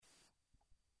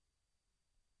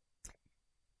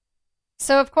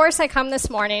So, of course, I come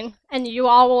this morning, and you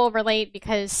all will relate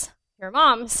because you're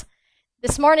moms.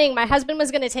 This morning, my husband was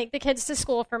going to take the kids to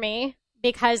school for me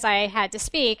because I had to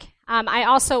speak. I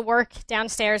also work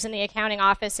downstairs in the accounting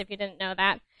office, if you didn't know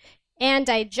that. And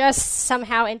I just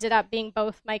somehow ended up being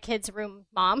both my kids' room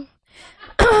mom.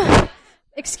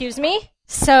 Excuse me.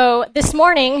 So this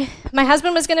morning, my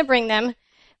husband was going to bring them.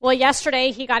 Well, yesterday,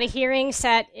 he got a hearing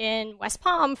set in West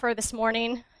Palm for this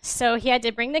morning, so he had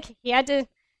to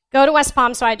go to West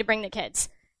Palm, so I had to bring the kids.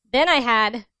 Then I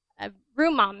had a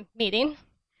room mom meeting,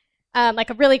 like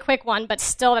a really quick one, but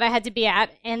still that I had to be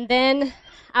at. And then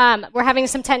we're having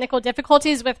some technical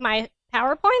difficulties with my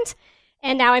PowerPoint,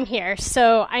 and now I'm here.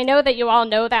 So I know that you all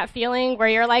know that feeling where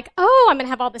you're like, oh, I'm going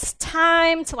to have all this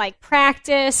time to like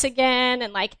practice again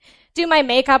and like do my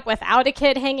makeup without a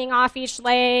kid hanging off each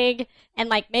leg and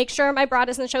like make sure my bra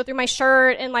doesn't show through my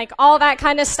shirt and like all that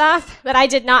kind of stuff. But I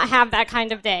did not have that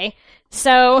kind of day.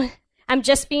 So I'm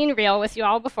just being real with you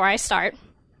all before I start.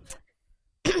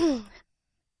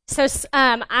 So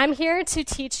I'm here to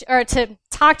teach or to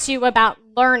talk to you about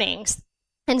learning.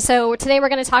 And so today we're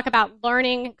going to talk about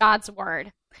learning God's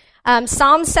word.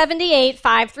 Psalm 78,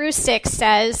 5 through 6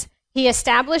 says, He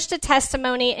established a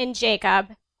testimony in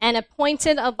Jacob and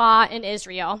appointed a law in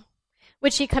Israel,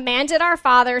 which He commanded our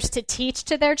fathers to teach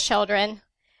to their children,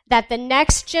 that the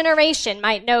next generation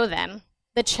might know them,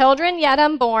 the children yet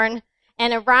unborn,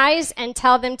 and arise and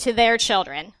tell them to their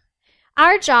children.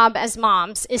 Our job as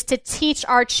moms is to teach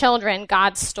our children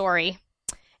God's story.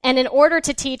 And in order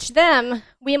to teach them,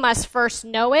 we must first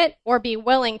know it or be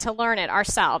willing to learn it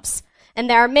ourselves. And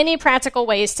there are many practical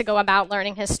ways to go about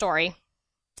learning His story.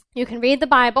 You can read the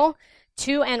Bible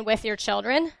to and with your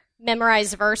children,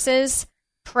 memorize verses,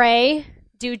 pray,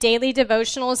 do daily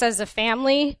devotionals as a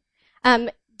family,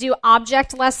 do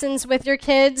object lessons with your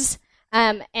kids,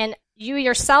 and you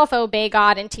yourself obey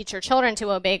God and teach your children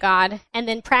to obey God, and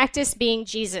then practice being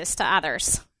Jesus to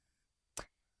others.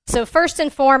 So first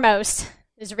and foremost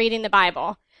is reading the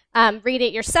Bible. Read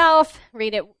it yourself,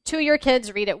 read it to your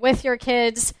kids, read it with your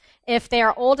kids. If they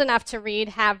are old enough to read,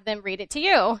 have them read it to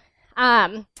you.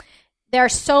 There are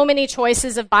so many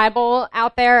choices of Bible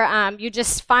out there. You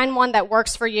just find one that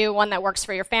works for you, one that works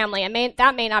for your family. And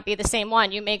that may not be the same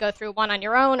one. You may go through one on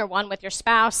your own or one with your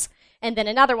spouse, and then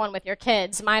another one with your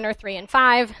kids. Mine are 3 and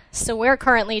 5. So we're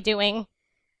currently doing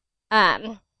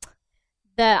the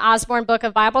Osborne Book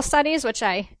of Bible Studies, which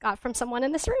I got from someone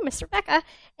in this room, Miss Rebecca.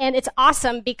 And it's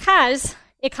awesome because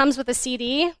it comes with a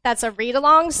CD that's a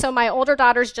read-along. So my older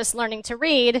daughter's just learning to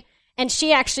read, and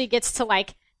she actually gets to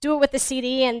like do it with the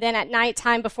CD, and then at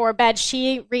nighttime before bed,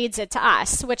 she reads it to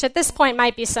us, which at this point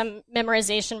might be some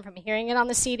memorization from hearing it on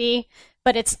the CD,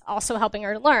 but it's also helping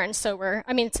her to learn. So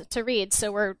to read.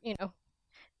 So we're,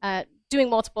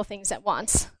 doing multiple things at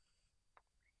once.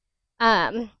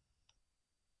 In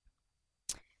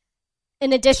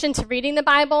addition to reading the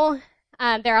Bible,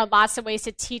 there are lots of ways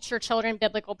to teach your children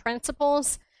biblical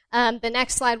principles. The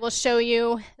next slide will show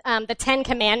you the 10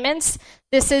 Commandments.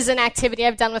 This is an activity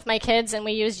I've done with my kids, and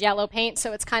we use yellow paint,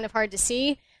 so it's kind of hard to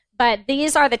see. But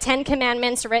these are the 10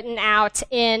 Commandments written out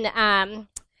in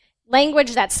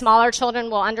language that smaller children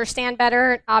will understand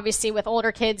better. Obviously, with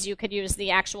older kids, you could use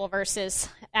the actual verses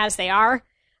as they are.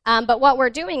 But what we're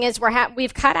doing is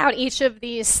we've cut out each of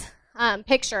these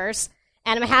pictures,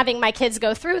 and I'm having my kids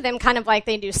go through them kind of like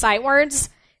they do sight words.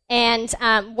 And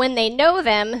when they know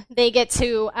them, they get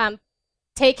to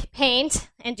take paint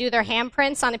and do their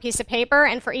handprints on a piece of paper.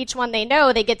 And for each one they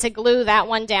know, they get to glue that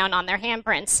one down on their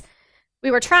handprints. We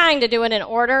were trying to do it in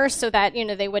order so that,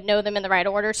 they would know them in the right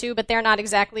order too, but they're not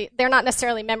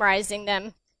necessarily memorizing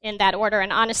them in that order.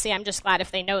 And honestly, I'm just glad if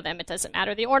they know them. It doesn't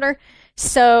matter the order.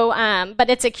 So, but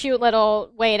it's a cute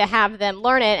little way to have them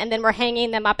learn it. And then we're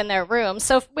hanging them up in their room.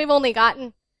 So we've only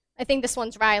gotten, I think this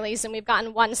one's Riley's, and we've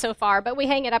gotten one so far, but we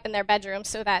hang it up in their bedroom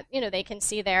so that, they can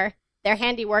see their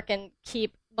handiwork and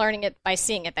keep learning it by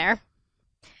seeing it there.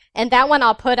 And that one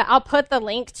I'll put the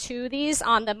link to these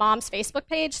on the mom's Facebook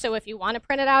page, so if you want to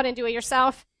print it out and do it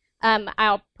yourself,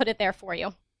 I'll put it there for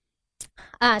you.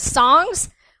 Songs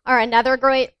are another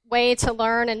great way to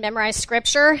learn and memorize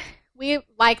scripture. We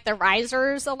like the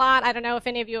Risers a lot. I don't know if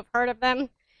any of you have heard of them,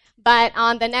 but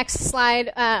on the next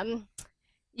slide,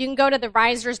 you can go to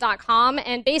therisers.com,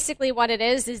 and basically what it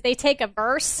is they take a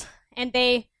verse and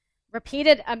they repeat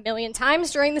it 1,000,000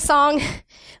 times during the song,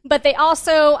 but they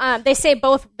also, they say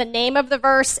both the name of the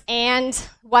verse and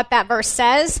what that verse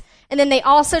says, and then they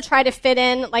also try to fit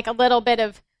in like a little bit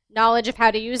of knowledge of how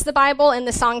to use the Bible in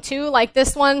the song too. Like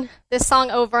this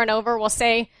song over and over will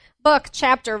say book,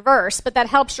 chapter, verse, but that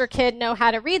helps your kid know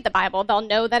how to read the Bible. They'll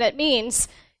know that it means,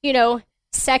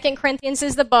 2 Corinthians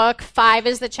is the book, 5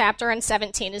 is the chapter, and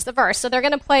 17 is the verse. So they're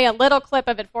going to play a little clip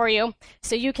of it for you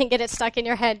so you can get it stuck in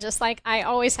your head just like I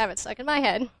always have it stuck in my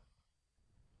head.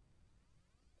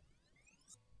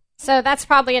 So that's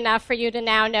probably enough for you to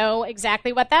now know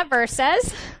exactly what that verse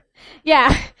says.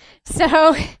 Yeah,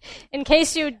 so in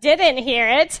case you didn't hear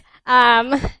it,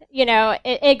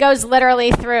 it goes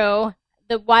literally through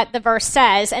what the verse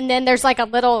says, and then there's like a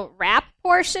little rap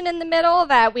portion in the middle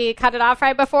that we cut it off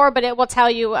right before, but it will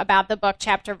tell you about the book,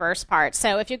 chapter, verse part.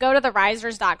 So if you go to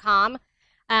therisers.com,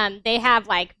 they have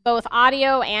like both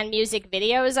audio and music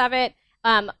videos of it,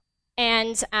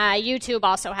 and YouTube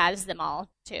also has them all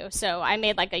too. So I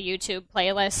made like a YouTube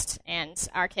playlist, and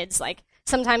our kids, like,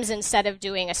 sometimes instead of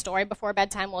doing a story before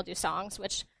bedtime, we'll do songs,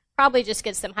 which probably just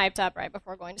gets them hyped up right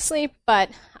before going to sleep, but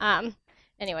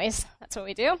anyways, that's what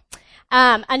we do.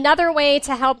 Another way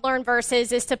to help learn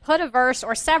verses is to put a verse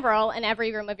or several in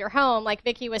every room of your home. Like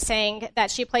Vicki was saying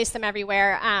that she placed them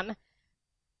everywhere.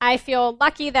 I feel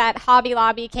lucky that Hobby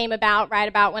Lobby came about right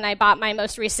about when I bought my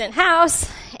most recent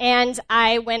house, and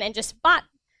I went and just bought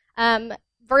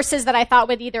verses that I thought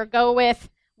would either go with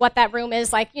what that room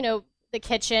is, like, the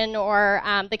kitchen or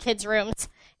the kids' rooms,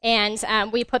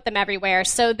 and we put them everywhere.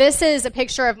 So this is a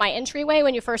picture of my entryway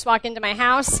when you first walk into my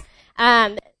house.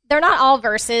 They're not all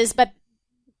verses, but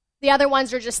the other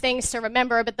ones are just things to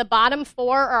remember, but the bottom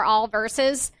 4 are all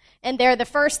verses, and they're the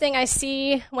first thing I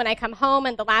see when I come home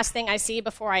and the last thing I see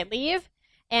before I leave.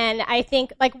 And I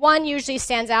think, like, one usually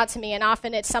stands out to me, and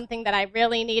often it's something that I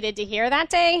really needed to hear that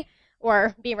day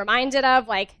or be reminded of,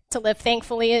 like to live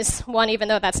thankfully is one, even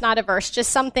though that's not a verse,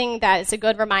 just something that is a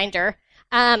good reminder.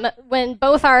 When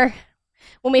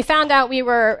we found out we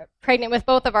were pregnant with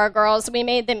both of our girls, we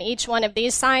made them each one of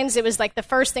these signs. It was like the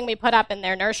first thing we put up in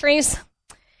their nurseries.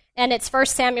 And it's 1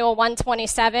 Samuel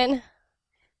 1:27.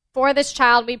 For this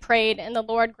child we prayed, and the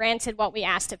Lord granted what we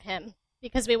asked of him.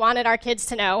 Because we wanted our kids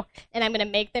to know, and I'm going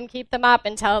to make them keep them up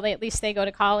until at least they go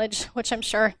to college, which I'm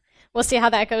sure we'll see how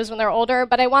that goes when they're older.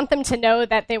 But I want them to know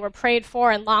that they were prayed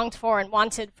for and longed for and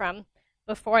wanted from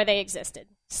before they existed.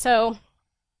 So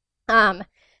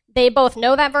they both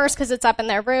know that verse because it's up in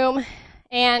their room.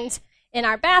 And in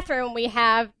our bathroom, we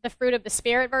have the fruit of the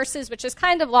Spirit verses, which is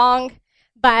kind of long,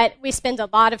 but we spend a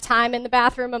lot of time in the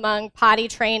bathroom among potty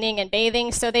training and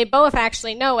bathing. So they both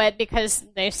actually know it because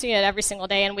they see it every single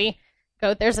day. And we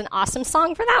go, there's an awesome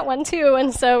song for that one too.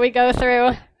 And so we go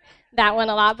through that one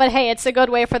a lot. But hey, it's a good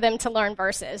way for them to learn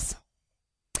verses.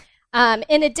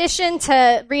 In addition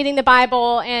to reading the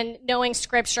Bible and knowing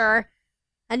Scripture,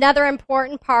 another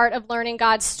important part of learning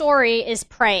God's story is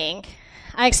praying.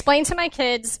 I explain to my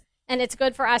kids, and it's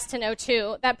good for us to know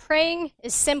too, that praying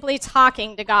is simply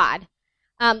talking to God.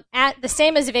 At the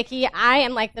same as Vicki, I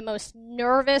am like the most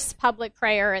nervous public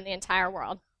prayer in the entire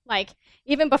world. Like,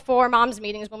 even before mom's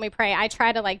meetings when we pray, I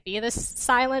try to like be the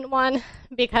silent one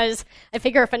because I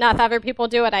figure if enough other people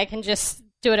do it, I can just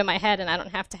do it in my head and I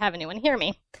don't have to have anyone hear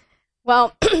me.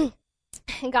 Well,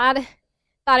 God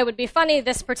thought it would be funny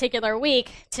this particular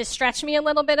week to stretch me a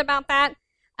little bit about that.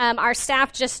 Our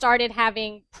staff just started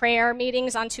having prayer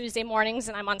meetings on Tuesday mornings,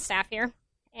 and I'm on staff here.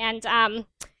 And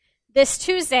this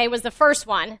Tuesday was the first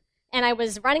one, and I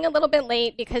was running a little bit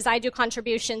late because I do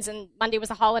contributions, and Monday was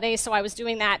a holiday, so I was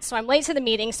doing that. So I'm late to the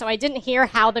meeting, so I didn't hear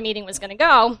how the meeting was going to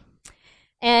go.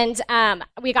 And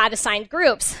we got assigned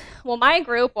groups. Well, my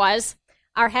group was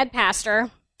our head pastor,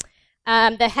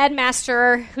 the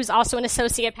headmaster, who's also an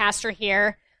associate pastor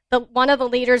here, one of the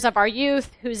leaders of our youth,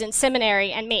 who's in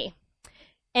seminary, and me.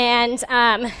 And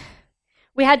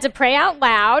we had to pray out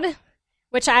loud,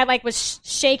 which I was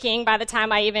shaking by the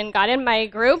time I even got in my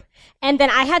group. And then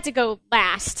I had to go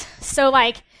last. So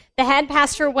the head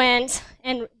pastor went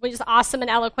and was awesome and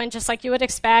eloquent, just like you would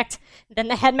expect. Then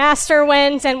the headmaster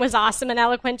went and was awesome and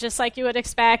eloquent, just like you would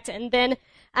expect. And then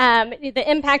the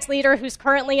impact leader, who's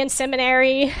currently in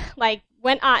seminary,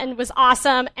 went on and was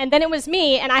awesome. And then it was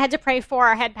me, and I had to pray for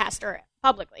our head pastor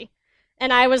publicly.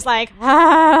 And I was like,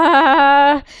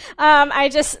 I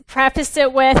just prefaced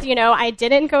it with, I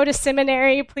didn't go to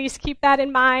seminary. Please keep that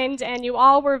in mind. And you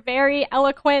all were very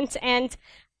eloquent, and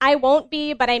I won't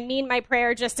be, but I mean my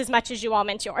prayer just as much as you all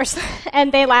meant yours.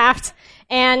 And they laughed,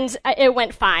 and it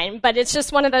went fine. But it's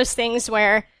just one of those things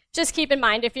where just keep in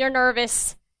mind, if you're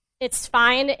nervous, it's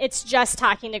fine. It's just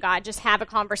talking to God. Just have a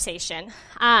conversation.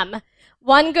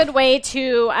 One good way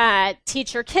to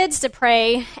teach your kids to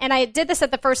pray, and I did this at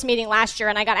the first meeting last year,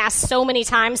 and I got asked so many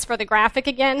times for the graphic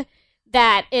again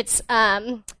that it's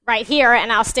right here,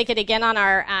 and I'll stick it again on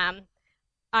our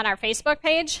Facebook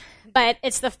page. But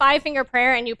it's the 5-finger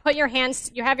prayer, and you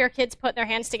have your kids put their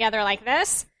hands together like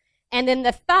this, and then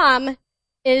the thumb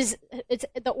is it's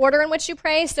the order in which you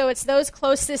pray. So it's those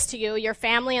closest to you, your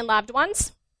family and loved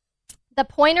ones. The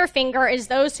pointer finger is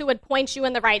those who would point you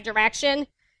in the right direction.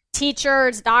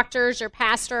 Teachers, doctors, your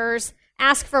pastors.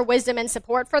 Ask for wisdom and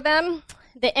support for them.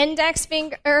 The index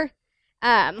finger,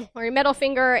 or your middle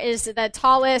finger, is the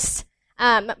tallest.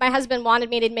 My husband wanted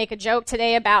me to make a joke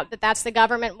today about that's the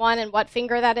government one and what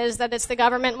finger that is, that it's the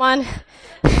government one.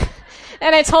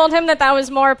 And I told him that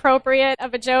was more appropriate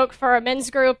of a joke for a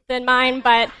men's group than mine,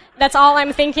 but that's all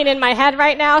I'm thinking in my head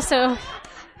right now, so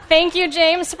thank you,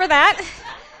 James, for that.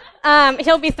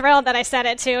 He'll be thrilled that I said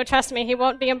it, too. Trust me, he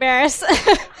won't be embarrassed.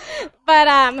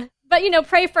 But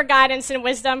pray for guidance and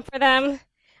wisdom for them.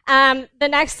 The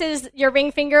next is your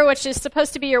ring finger, which is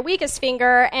supposed to be your weakest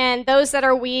finger, and those that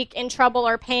are weak, in trouble,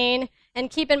 or pain. And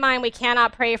keep in mind, we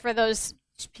cannot pray for those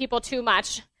people too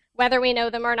much, whether we know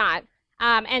them or not.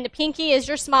 And the pinky is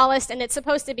your smallest, and it's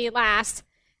supposed to be last.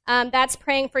 That's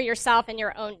praying for yourself and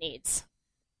your own needs.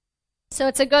 So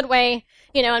it's a good way,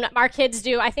 and our kids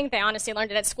do, I think they honestly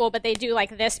learned it at school, but they do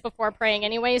like this before praying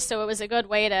anyway, so it was a good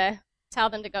way to tell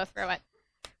them to go through it.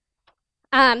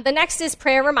 The next is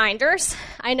prayer reminders.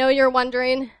 I know you're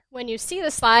wondering when you see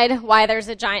the slide why there's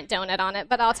a giant donut on it,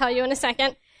 but I'll tell you in a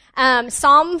second.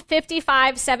 Psalm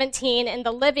 55:17 in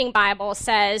the Living Bible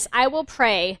says, I will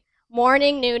pray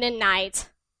morning, noon, and night,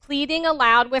 pleading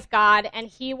aloud with God, and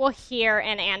he will hear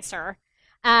and answer.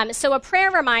 So a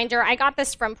prayer reminder, I got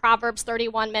this from Proverbs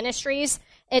 31 Ministries.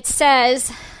 It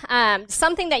says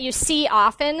something that you see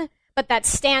often, but that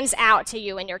stands out to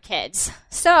you and your kids.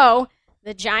 So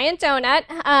the giant donut,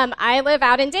 I live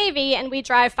out in Davie, and we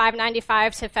drive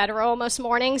 595 to Federal most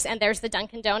mornings, and there's the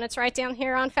Dunkin' Donuts right down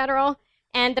here on Federal.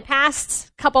 And the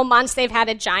past couple months, they've had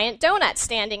a giant donut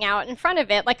standing out in front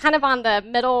of it, like kind of on the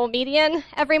middle median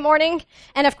every morning.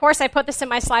 And of course, I put this in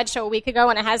my slideshow a week ago,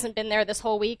 and it hasn't been there this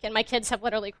whole week. And my kids have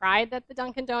literally cried that the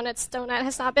Dunkin' Donuts donut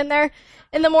has not been there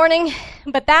in the morning.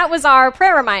 But that was our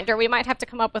prayer reminder. We might have to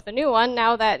come up with a new one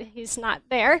now that he's not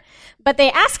there. But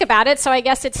they ask about it, so I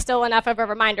guess it's still enough of a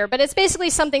reminder. But it's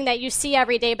basically something that you see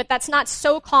every day, but that's not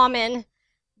so common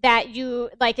that you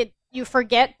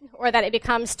forget or that it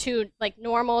becomes too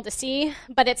normal to see,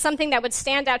 but it's something that would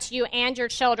stand out to you and your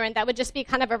children that would just be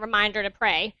kind of a reminder to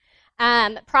pray.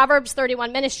 Proverbs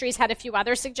 31 Ministries had a few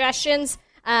other suggestions.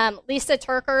 Lisa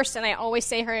Turkhurst, and I always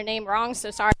say her name wrong,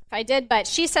 so sorry if I did, but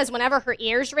she says whenever her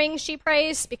ears ring, she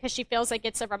prays because she feels like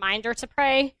it's a reminder to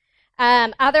pray.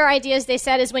 Other ideas they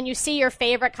said is when you see your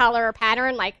favorite color or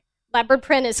pattern, like leopard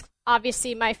print is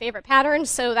obviously my favorite pattern,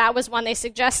 so that was one they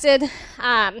suggested.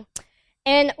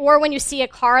 Or when you see a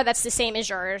car that's the same as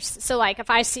yours. So like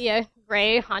if I see a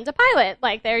gray Honda Pilot,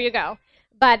 there you go.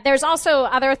 But there's also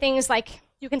other things like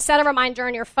you can set a reminder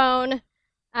on your phone.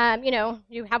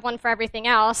 You have one for everything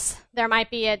else. There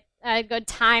might be a good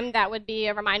time that would be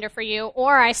a reminder for you.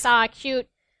 Or I saw a cute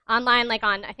online,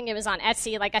 I think it was on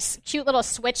Etsy, like a cute little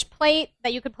switch plate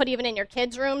that you could put even in your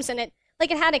kids' rooms. And it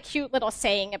had a cute little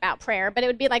saying about prayer. But it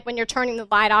would be like when you're turning the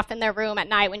light off in their room at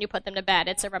night when you put them to bed.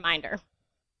 It's a reminder.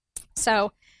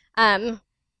 So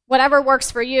whatever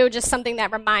works for you, just something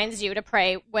that reminds you to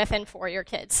pray with and for your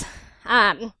kids.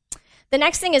 The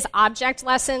next thing is object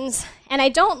lessons. And I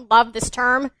don't love this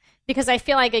term because I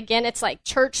feel like, again, it's like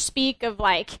church speak of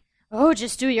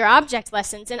just do your object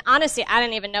lessons. And honestly, I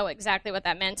didn't even know exactly what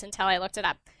that meant until I looked it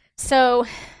up. So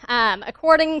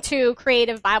according to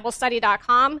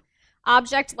creativeBibleStudy.com,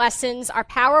 object lessons are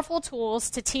powerful tools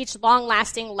to teach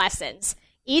long-lasting lessons.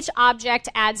 Each object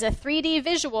adds a 3D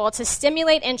visual to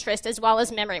stimulate interest as well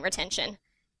as memory retention.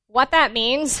 What that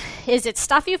means is it's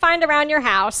stuff you find around your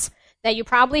house that you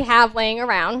probably have laying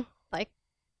around,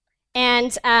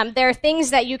 and there are things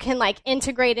that you can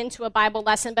integrate into a Bible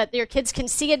lesson, but your kids can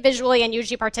see it visually and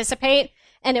usually participate,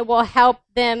 and it will help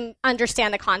them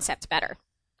understand the concept better.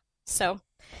 So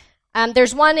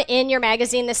there's one in your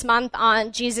magazine this month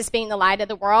on Jesus being the light of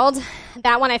the world.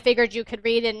 That one I figured you could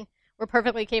read and we're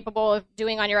perfectly capable of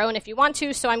doing on your own if you want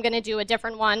to, so I'm going to do a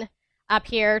different one up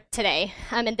here today.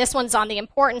 And this one's on the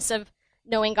importance of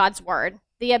knowing God's Word.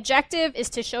 The objective is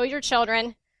to show your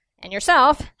children and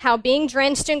yourself how being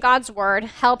drenched in God's Word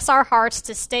helps our hearts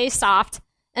to stay soft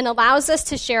and allows us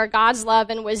to share God's love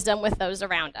and wisdom with those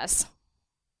around us.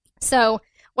 So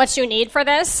what you need for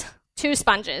this, 2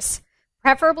 sponges,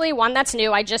 preferably one that's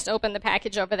new. I just opened the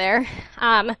package over there,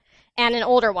 and an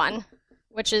older one,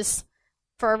 which is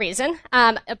for a reason,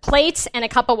 a plate and a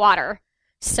cup of water.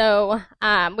 So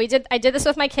I did this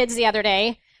with my kids the other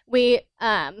day.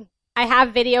 I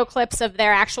have video clips of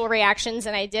their actual reactions,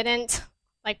 and I didn't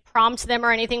prompt them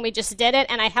or anything. We just did it,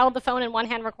 and I held the phone in one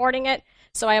hand recording it.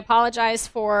 So I apologize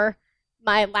for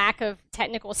my lack of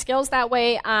technical skills that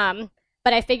way.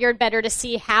 but I figured better to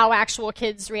see how actual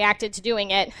kids reacted to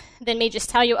doing it than me just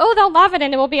tell you, oh, they'll love it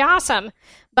and it will be awesome.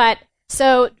 But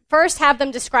so first have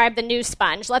them describe the new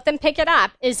sponge. Let them pick it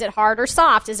up. Is it hard or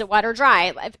soft? Is it wet or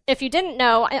dry? If you didn't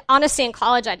know, honestly, in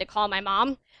college, I had to call my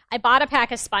mom. I bought a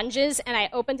pack of sponges, and I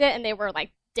opened it, and they were,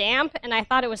 like, damp, and I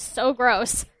thought it was so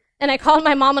gross. And I called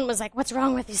my mom and was like, what's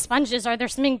wrong with these sponges? Are there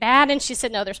something bad? And she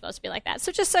said, no, they're supposed to be like that.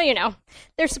 So just so you know,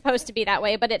 they're supposed to be that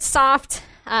way. But it's soft,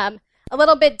 a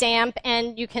little bit damp,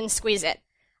 and you can squeeze it.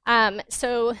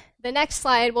 So the next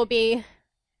slide will be,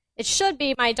 it should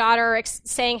be my daughter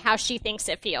saying how she thinks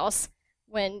it feels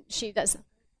when she does.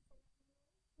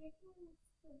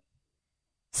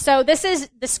 So this is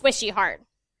the squishy heart.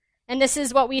 And this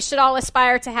is what we should all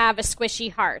aspire to have, a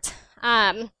squishy heart.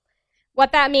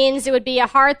 What that means, it would be a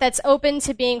heart that's open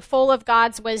to being full of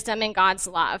God's wisdom and God's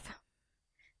love.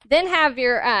 Then have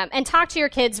your, and talk to your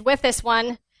kids with this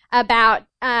one about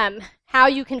how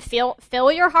you can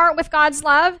fill your heart with God's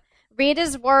love. Read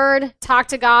his word, talk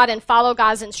to God, and follow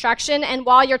God's instruction. And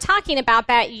while you're talking about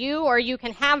that, you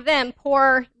can have them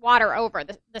pour water over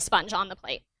the sponge on the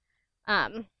plate.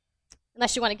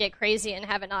 Unless you want to get crazy and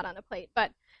have it not on a plate.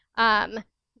 But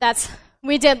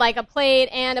we did like a plate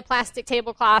and a plastic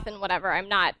tablecloth and whatever. I'm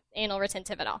not anal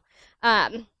retentive at all.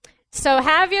 So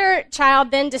have your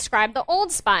child then describe the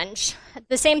old sponge.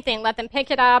 The same thing. Let them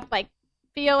pick it up, like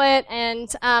feel it.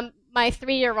 And my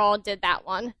 3-year-old did that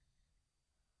one.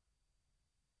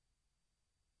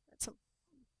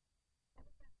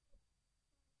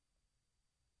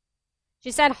 She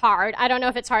said hard. I don't know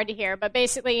if it's hard to hear, but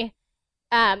basically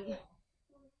hard.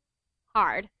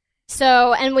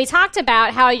 So, and we talked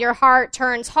about how your heart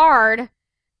turns hard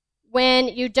when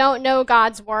you don't know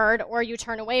God's word or you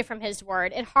turn away from his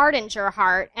word. It hardens your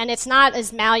heart, and it's not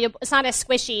as malleable, it's not as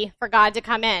squishy for God to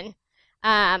come in.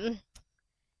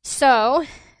 So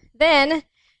then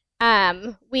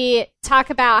we talk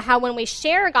about how when we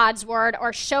share God's word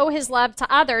or show his love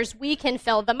to others, we can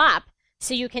fill them up.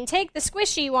 So you can take the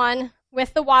squishy one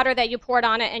with the water that you poured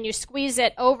on it and you squeeze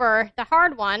it over the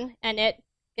hard one, and it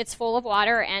gets full of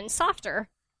water and softer.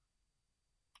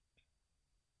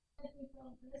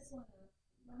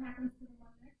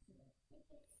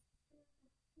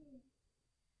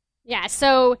 Yeah,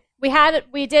 so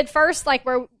we did first like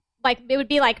it would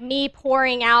be like me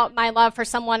pouring out my love for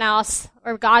someone else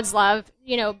or God's love,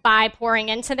 by pouring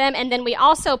into them. And then we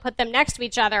also put them next to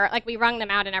each other, like we wrung them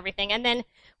out and everything. And then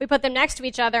we put them next to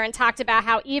each other and talked about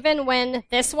how even when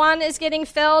this one is getting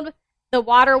filled, the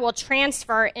water will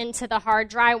transfer into the hard,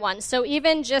 dry one. So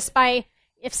even just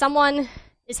if someone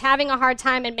is having a hard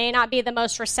time and may not be the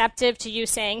most receptive to you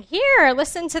saying, here,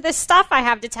 listen to this stuff I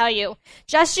have to tell you,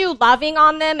 just you loving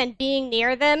on them and being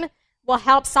near them will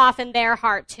help soften their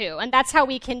heart too. And that's how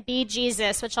we can be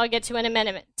Jesus, which I'll get to in a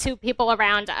minute, to people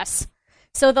around us.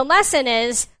 So the lesson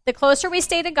is, the closer we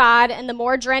stay to God and the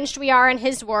more drenched we are in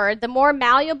his word, the more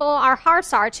malleable our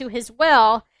hearts are to his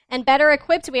will, and better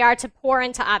equipped we are to pour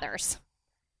into others.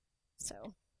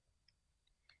 So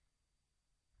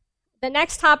the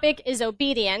next topic is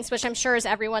obedience, which I'm sure is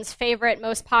everyone's favorite,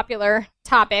 most popular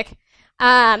topic.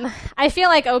 I feel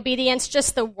like obedience,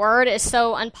 just the word, is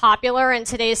so unpopular in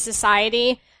today's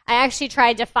society. I actually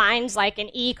tried to find like an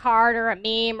e-card or a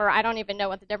meme, or I don't even know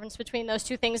what the difference between those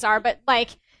two things are, but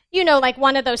like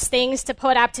one of those things to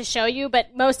put up to show you,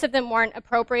 but most of them weren't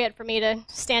appropriate for me to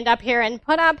stand up here and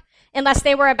put up unless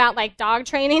they were about like dog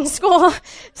training school.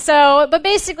 So, but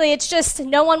basically it's just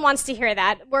no one wants to hear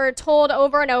that. We're told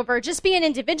over and over, just be an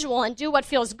individual and do what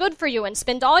feels good for you and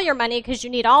spend all your money because you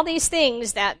need all these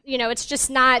things that, it's just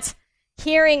not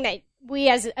hearing that we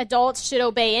as adults should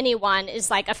obey anyone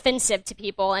is like offensive to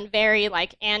people and very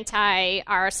like anti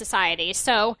our society.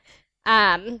 So,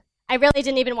 I really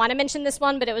didn't even want to mention this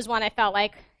one, but it was one I felt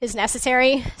like is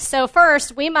necessary. So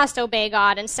first, we must obey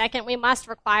God, and second, we must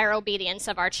require obedience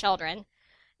of our children.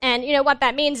 And what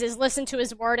that means is listen to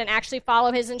his word and actually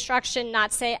follow his instruction,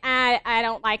 not say, I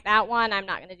don't like that one, I'm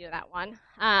not going to do that one.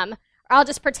 Or I'll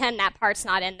just pretend that part's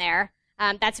not in there.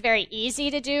 That's very easy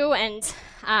to do and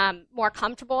more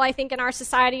comfortable, I think, in our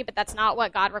society, but that's not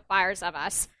what God requires of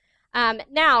us.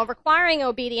 Now, requiring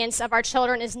obedience of our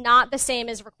children is not the same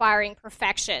as requiring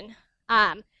perfection.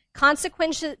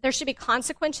 Consequences. There should be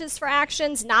consequences for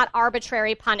actions, not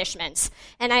arbitrary punishments.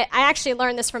 And I actually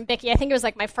learned this from Vicki. I think it was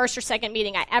like my first or second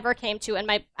meeting I ever came to.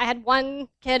 And I had one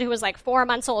kid who was like 4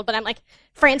 months old, but I'm like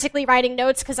frantically writing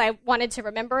notes because I wanted to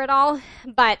remember it all.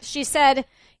 But she said,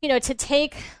 to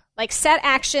take like set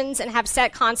actions and have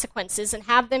set consequences and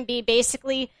have them be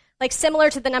basically like similar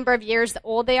to the number of years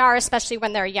old they are, especially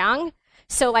when they're young.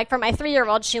 So like for my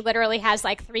 3-year-old, she literally has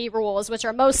like 3 rules, which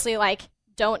are mostly like,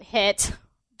 don't hit,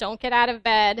 don't get out of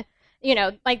bed.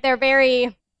 Like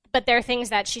but they're things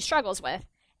that she struggles with.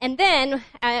 And then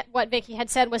what Vicki had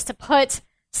said was to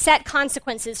set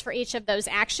consequences for each of those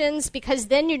actions, because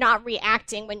then you're not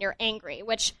reacting when you're angry,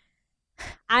 which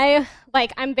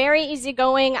I'm very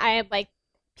easygoing. I like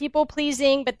people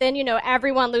pleasing, but then,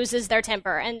 everyone loses their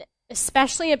temper. And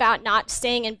especially about not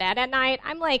staying in bed at night,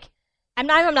 I'm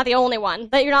not the only one,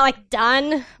 but you're not like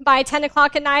done by 10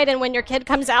 o'clock at night. And when your kid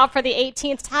comes out for the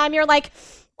 18th time, you're like,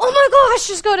 oh my gosh,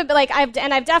 just go to bed.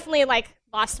 I've definitely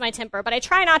lost my temper, but I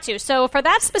try not to. So for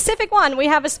that specific one, we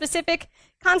have a specific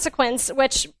consequence,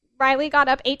 which Riley got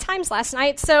up 8 times last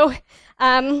night. So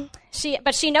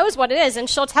she knows what it is, and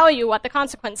she'll tell you what the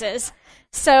consequence is.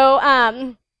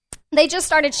 So they just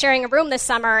started sharing a room this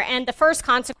summer, and the first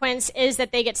consequence is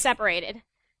that they get separated.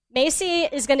 Macy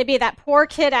is going to be that poor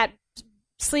kid at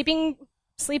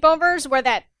sleepovers where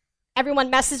that everyone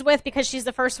messes with because she's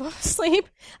the first one to sleep.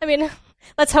 I mean,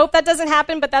 let's hope that doesn't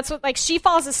happen, but that's what, she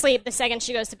falls asleep the second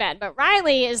she goes to bed. But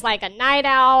Riley is like a night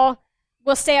owl.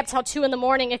 Will stay up till 2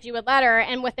 a.m. if you would let her,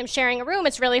 and with them sharing a room,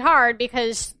 it's really hard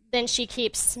because then she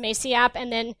keeps Macy up,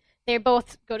 and then they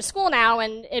both go to school now,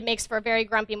 and it makes for a very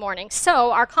grumpy morning.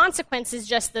 So our consequence is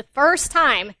just the first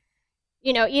time,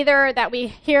 either that we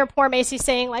hear poor Macy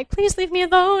saying, please leave me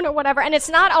alone or whatever. And it's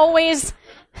not always,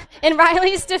 in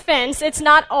Riley's defense, it's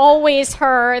not always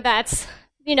her that's,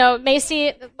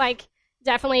 Macy,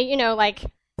 definitely,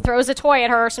 throws a toy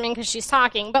at her or something because she's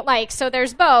talking. But, so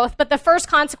there's both. But the first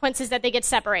consequence is that they get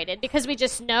separated because we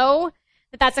just know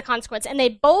that that's a consequence. And they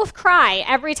both cry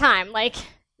every time,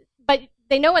 but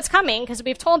they know what's coming because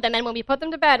we've told them. And when we put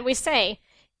them to bed, we say,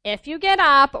 if you get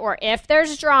up or if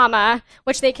there's drama,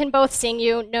 which they can both sing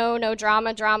you, no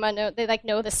drama, no, they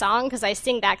know the song because I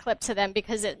sing that clip to them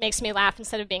because it makes me laugh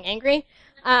instead of being angry.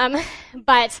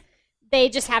 But they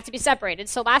just have to be separated.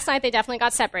 So last night they definitely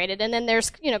got separated, and then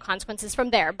there's, consequences from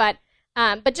there. But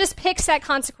just pick set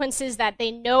consequences that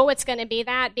they know it's going to be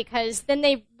that, because then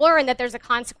they learn that there's a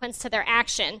consequence to their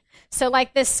action. So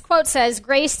like this quote says,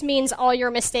 grace means all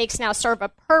your mistakes now serve a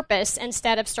purpose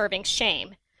instead of serving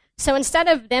shame. So instead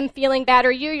of them feeling bad,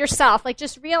 or you yourself,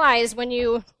 just realize when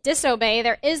you disobey,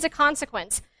 there is a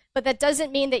consequence. But that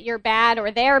doesn't mean that you're bad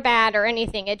or they're bad or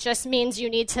anything. It just means you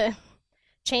need to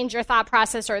change your thought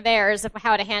process or theirs of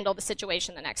how to handle the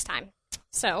situation the next time.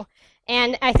 So,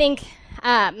 and I think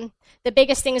the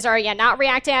biggest things are, not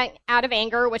reacting out of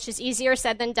anger, which is easier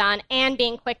said than done, and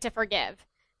being quick to forgive.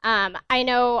 I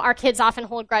know our kids often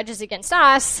hold grudges against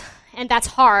us, and that's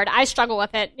hard. I struggle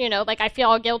with it. I feel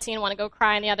all guilty and want to go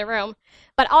cry in the other room.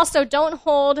 But also, don't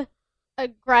hold a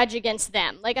grudge against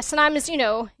them. Sometimes,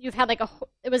 you've had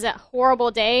it was a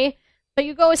horrible day, but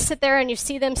you go sit there and you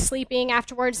see them sleeping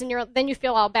afterwards, and then you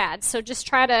feel all bad. So just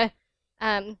try to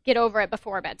get over it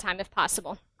before bedtime if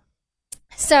possible.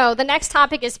 So the next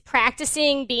topic is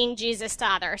practicing being Jesus to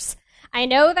others. I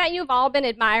know that you've all been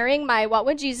admiring my What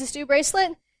Would Jesus Do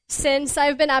bracelet since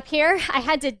I've been up here. I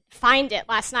had to find it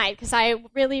last night because I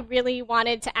really, really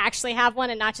wanted to actually have one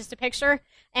and not just a picture.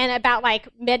 And about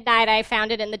midnight, I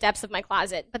found it in the depths of my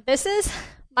closet. But this is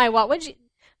my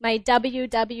my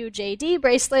WWJD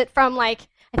bracelet from I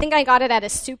think I got it at a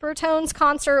Supertones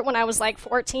concert when I was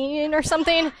 14 or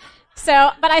something. So,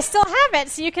 but I still have it,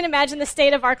 so you can imagine the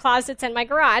state of our closets and my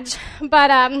garage.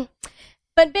 But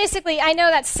basically, I know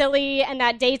that's silly and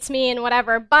that dates me and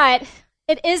whatever, but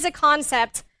it is a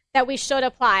concept that we should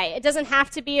apply. It doesn't have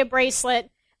to be a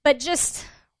bracelet, but just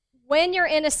when you're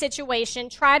in a situation,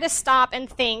 try to stop and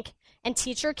think, and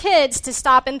teach your kids to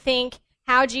stop and think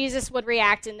how Jesus would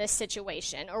react in this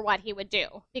situation or what he would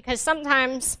do. Because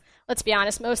sometimes, let's be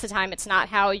honest, most of the time it's not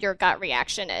how your gut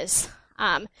reaction is.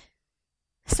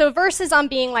 So verses on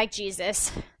being like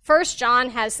Jesus. 1 John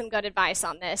has some good advice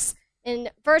on this. In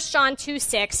 1 John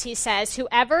 2:6, he says,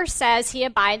 whoever says he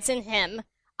abides in him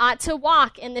ought to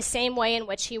walk in the same way in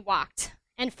which he walked.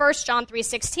 And 1 John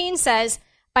 3:16 says,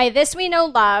 by this we know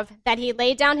love, that he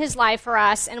laid down his life for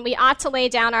us, and we ought to lay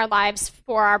down our lives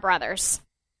for our brothers.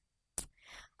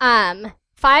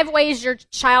 5 ways your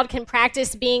child can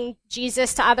practice being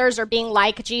Jesus to others or being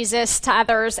like Jesus to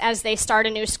others as they start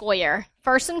a new school year.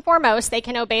 First and foremost, they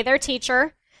can obey their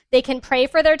teacher. They can pray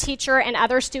for their teacher and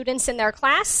other students in their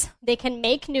class. They can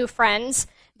make new friends.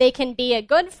 They can be a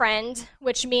good friend,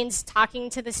 which means talking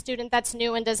to the student that's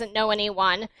new and doesn't know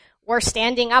anyone, or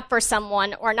standing up for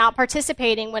someone, or not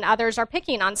participating when others are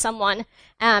picking on someone,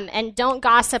 and don't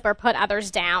gossip or put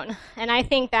others down. And I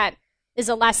think that is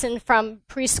a lesson from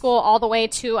preschool all the way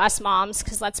to us moms,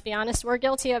 because let's be honest, we're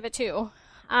guilty of it too.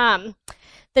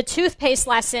 the toothpaste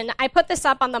lesson. I put this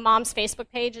up on the mom's Facebook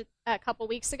page a couple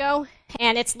weeks ago,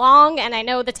 and it's long, and I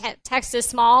know the text is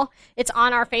small. It's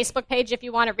on our Facebook page if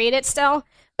you want to read it still.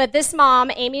 But this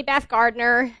mom, Amy Beth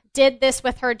Gardner, did this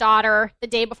with her daughter the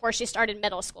day before she started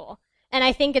middle school. And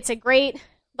I think it's a great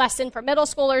lesson for middle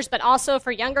schoolers, but also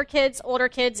for younger kids, older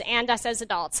kids, and us as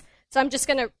adults. So I'm just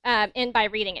going to end by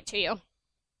reading it to you.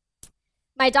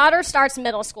 My daughter starts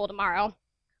middle school tomorrow.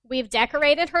 We've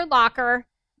decorated her locker,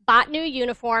 bought new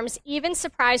uniforms, even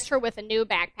surprised her with a new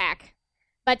backpack.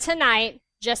 But tonight,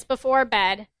 just before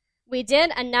bed, we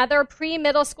did another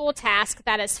pre-middle school task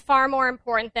that is far more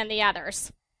important than the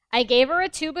others. I gave her a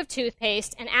tube of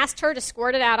toothpaste and asked her to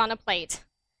squirt it out on a plate.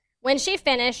 When she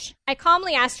finished, I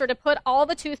calmly asked her to put all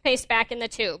the toothpaste back in the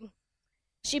tube.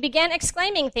 She began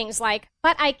exclaiming things like,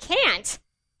 "But I can't,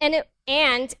 and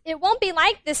it won't be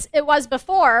like this it was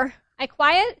before." I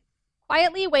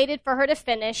quietly waited for her to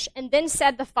finish and then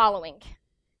said the following: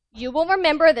 "You will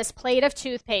remember this plate of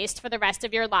toothpaste for the rest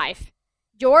of your life.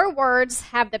 Your words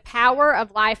have the power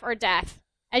of life or death.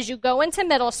 As you go into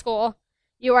middle school,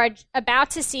 you are about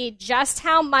to see just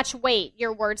how much weight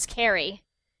your words carry.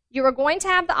 You are going to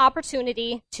have the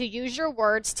opportunity to use your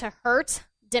words to hurt,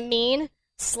 demean,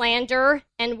 slander,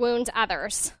 and wound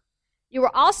others. You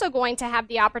are also going to have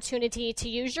the opportunity to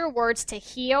use your words to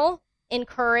heal,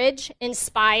 encourage,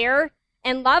 inspire,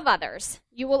 and love others.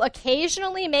 You will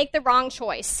occasionally make the wrong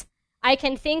choice. I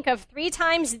can think of 3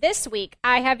 times this week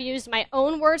I have used my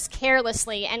own words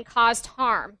carelessly and caused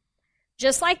harm.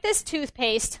 Just like this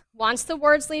toothpaste, once the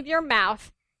words leave your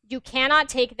mouth, you cannot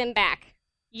take them back.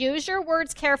 Use your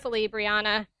words carefully,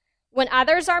 Brianna. When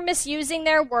others are misusing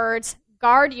their words,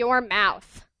 guard your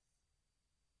mouth.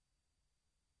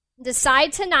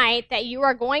 Decide tonight that you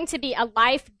are going to be a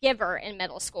life giver in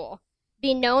middle school.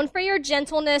 Be known for your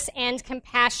gentleness and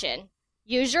compassion.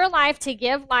 Use your life to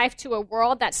give life to a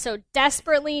world that so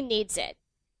desperately needs it.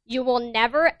 You will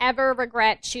never, ever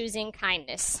regret choosing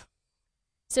kindness."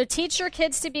 So teach your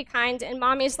kids to be kind, and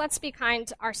mommies, let's be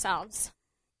kind ourselves.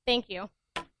 Thank you.